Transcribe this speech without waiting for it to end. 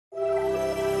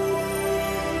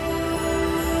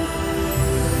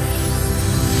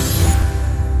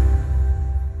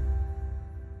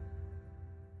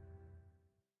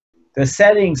the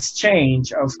settings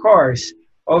change, of course.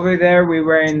 Over there, we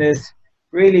were in this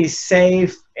really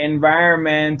safe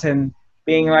environment and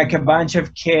being like a bunch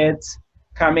of kids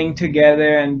coming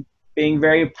together and being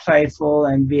very playful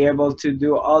and be able to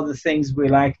do all the things we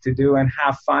like to do and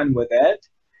have fun with it.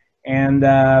 And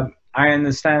I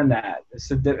understand that.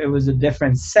 So it was a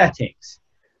different settings.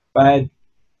 But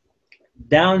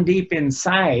down deep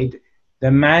inside,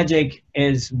 the magic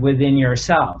is within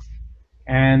yourself.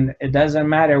 And it doesn't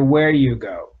matter where you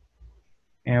go.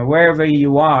 And wherever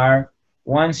you are,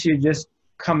 once you just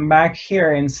come back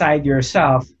here inside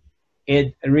yourself,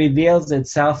 it reveals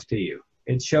itself to you.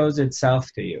 It shows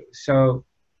itself to you. So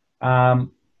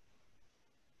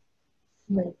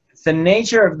it's the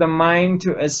nature of the mind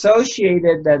to associate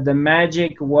it that the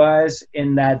magic was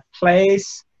in that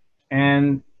place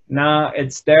and now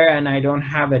it's there and I don't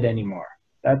have it anymore.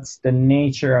 That's the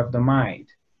nature of the mind.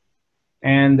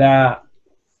 And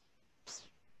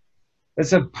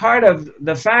it's a part of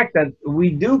the fact that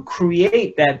we do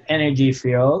create that energy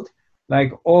field,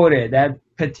 like Ore, that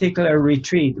particular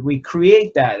retreat. We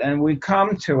create that and we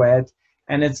come to it,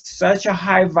 and it's such a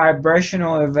high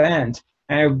vibrational event,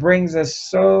 and it brings us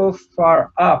so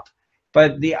far up.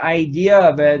 But the idea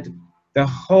of it, the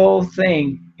whole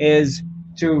thing is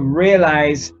to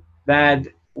realize that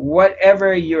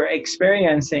whatever you're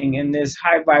experiencing in this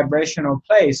high vibrational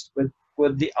place with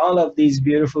all of these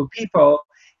beautiful people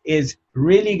is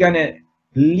really going to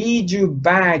lead you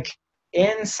back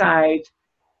inside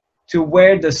to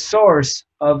where the source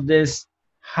of this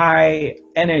high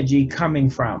energy coming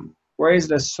from. Where is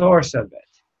the source of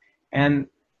it?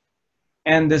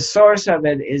 And the source of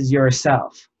it is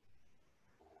yourself.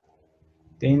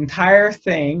 The entire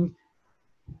thing,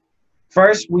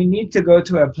 first we need to go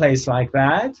to a place like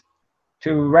that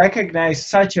to recognize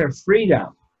such a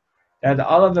freedom that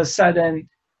all of a sudden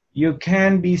you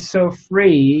can be so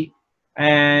free,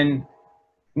 and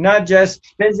not just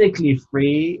physically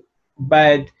free,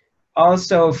 but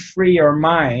also free your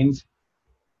mind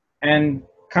and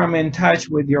come in touch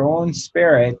with your own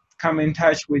spirit, come in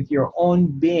touch with your own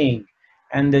being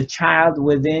and the child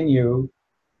within you,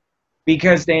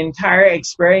 because the entire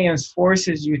experience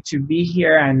forces you to be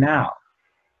here and now.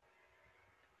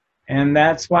 And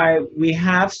that's why we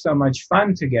have so much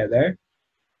fun together,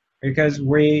 because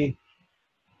we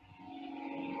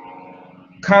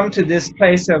come to this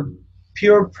place of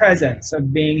pure presence,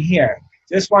 of being here.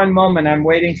 Just one moment, I'm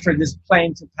waiting for this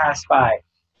plane to pass by.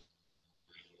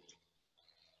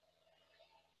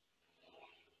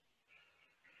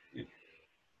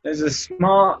 There's a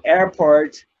small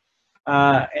airport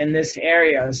in this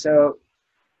area, so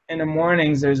in the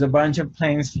mornings there's a bunch of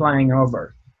planes flying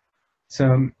over.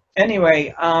 So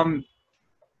anyway,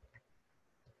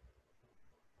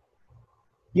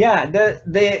 yeah,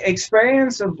 the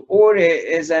experience of Ore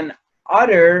is an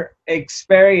other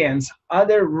experience,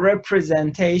 other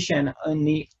representation in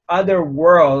the other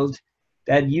world,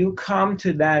 that you come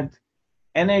to that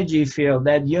energy field,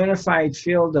 that unified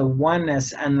field of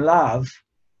oneness and love,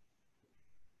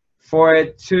 for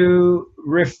it to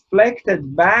reflect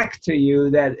it back to you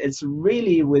that it's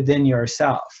really within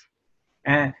yourself.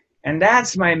 And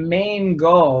that's my main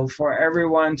goal, for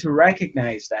everyone to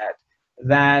recognize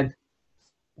that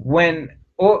when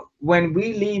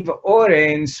we leave Ore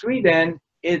in Sweden,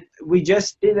 we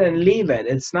just didn't leave it.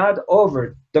 It's not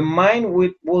over. The mind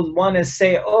would want to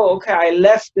say, oh, okay, I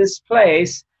left this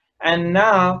place and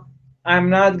now I'm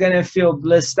not going to feel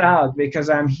blissed out because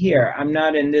I'm here. I'm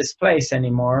not in this place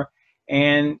anymore.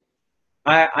 And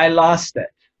I lost it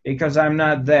because I'm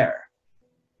not there.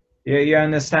 You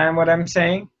understand what I'm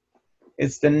saying?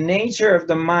 It's the nature of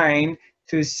the mind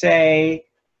to say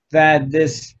that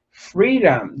this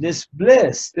freedom, this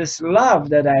bliss, this love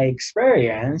that I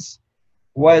experience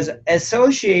was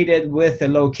associated with a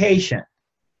location.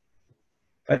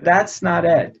 But that's not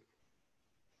it.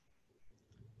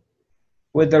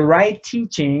 With the right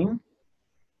teaching,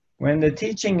 when the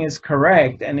teaching is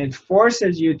correct and it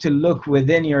forces you to look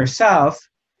within yourself,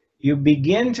 you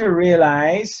begin to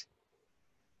realize,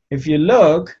 if you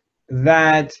look,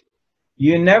 that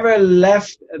you never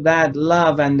left that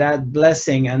love and that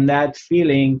blessing and that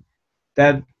feeling,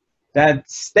 that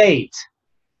state,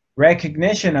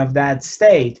 recognition of that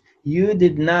state. You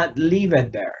did not leave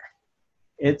it there.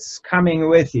 It's coming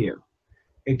with you.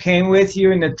 It came with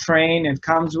you in the train, it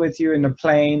comes with you in the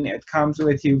plane, it comes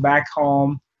with you back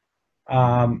home.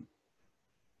 And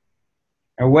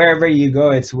wherever you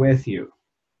go, it's with you.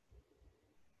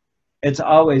 It's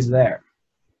always there.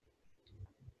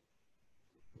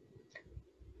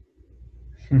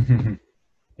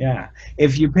 Yeah.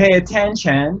 If you pay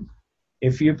attention,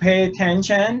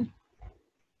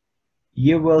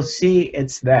 you will see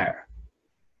it's there.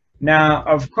 Now,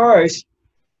 of course,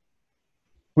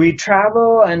 we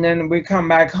travel and then we come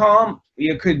back home.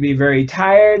 You could be very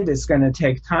tired. It's going to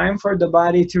take time for the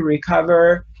body to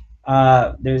recover.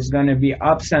 There's going to be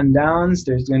ups and downs.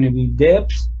 There's going to be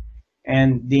dips.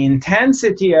 And the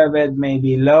intensity of it may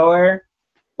be lower,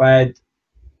 but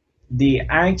the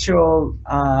actual,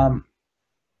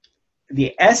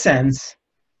 the essence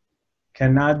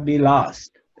cannot be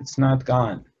lost. It's not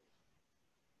gone.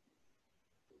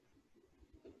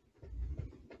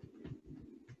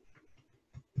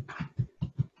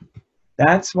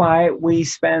 That's why we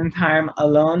spend time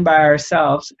alone by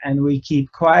ourselves and we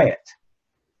keep quiet.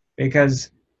 Because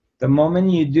the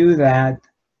moment you do that,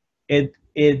 it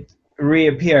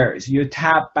reappears. You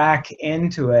tap back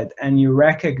into it and you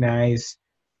recognize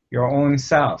your own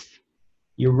self.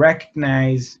 You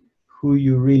recognize who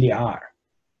you really are.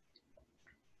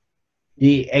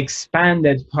 The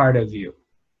expanded part of you.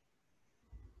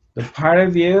 The part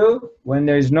of you when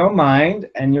there's no mind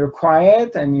and you're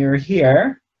quiet and you're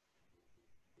here,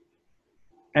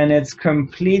 and it's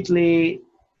completely,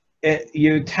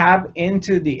 you tap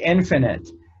into the infinite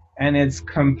and it's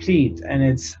complete and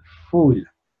it's full.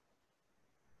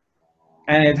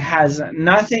 And it has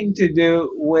nothing to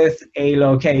do with a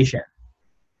location.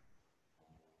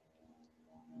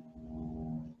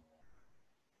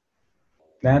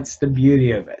 That's the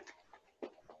beauty of it.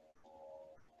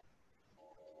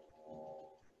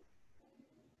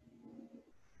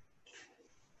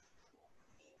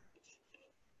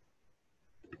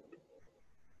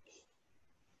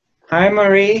 Hi,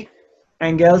 Marie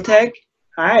Angeltech.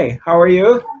 Hi, how are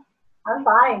you? I'm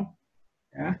fine.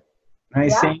 Yeah,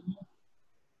 nice seeing you.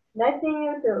 Nice seeing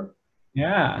you too.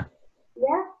 Yeah.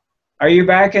 Yeah? Are you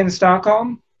back in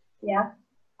Stockholm? Yeah,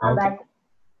 I'm Okay. back.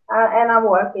 And I'm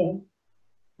working.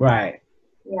 Right.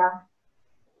 Yeah.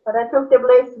 But I took the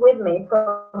bliss with me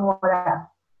from where.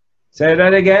 Say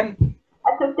that again.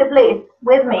 I took the bliss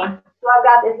with me, so I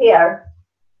got it here.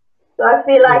 So I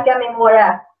feel like I'm in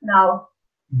Mora now.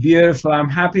 Beautiful. I'm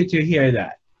happy to hear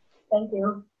that. Thank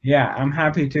you. Yeah, I'm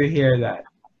happy to hear that.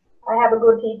 I have a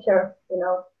good teacher, you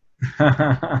know.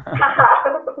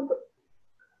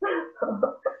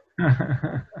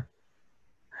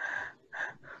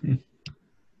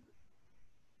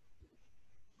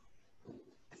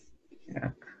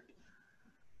 Yeah.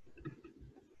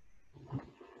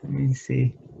 Let me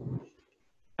see.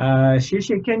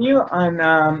 Shishi, can you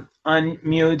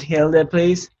unmute Hilde,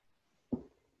 please?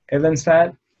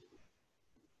 Evanstad?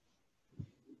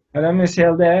 Hello, Miss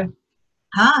Hilde.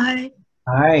 Hi.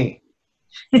 Hi.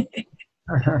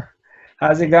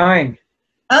 How's it going?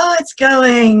 Oh, it's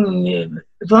going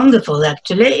wonderful,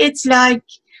 actually. It's like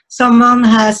someone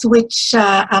has switched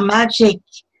a magic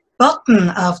button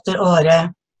after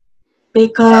Åre,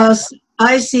 because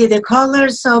I see the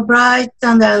colors so bright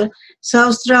and they're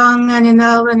so strong, and you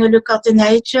know, when you look at the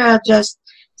nature, I just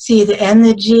see the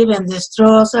energy when the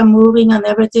straws are moving and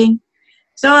everything.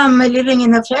 So I'm living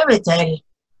in a fairy tale.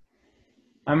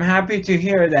 I'm happy to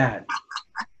hear that.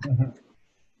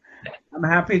 I'm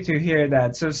happy to hear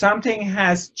that. So something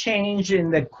has changed in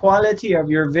the quality of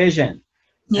your vision.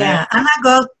 Yeah, and I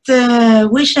got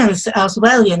visions as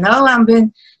well, you know. I've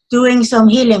been doing some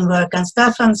healing work and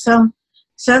stuff, and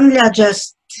suddenly I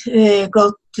just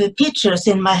got pictures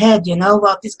in my head, you know,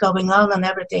 what is going on and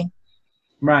everything.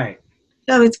 Right.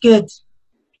 So it's good.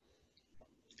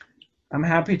 I'm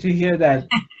happy to hear that.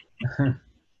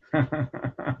 And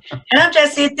I'm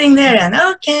just sitting there and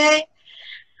okay,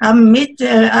 I'm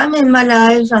in my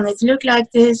life and it look like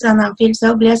this and I feel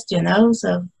so blessed, you know.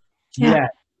 So yeah.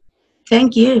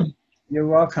 Thank you. You're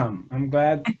welcome. I'm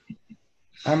glad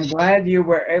you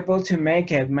were able to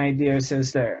make it, my dear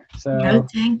sister. So no,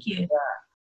 thank you. Yeah,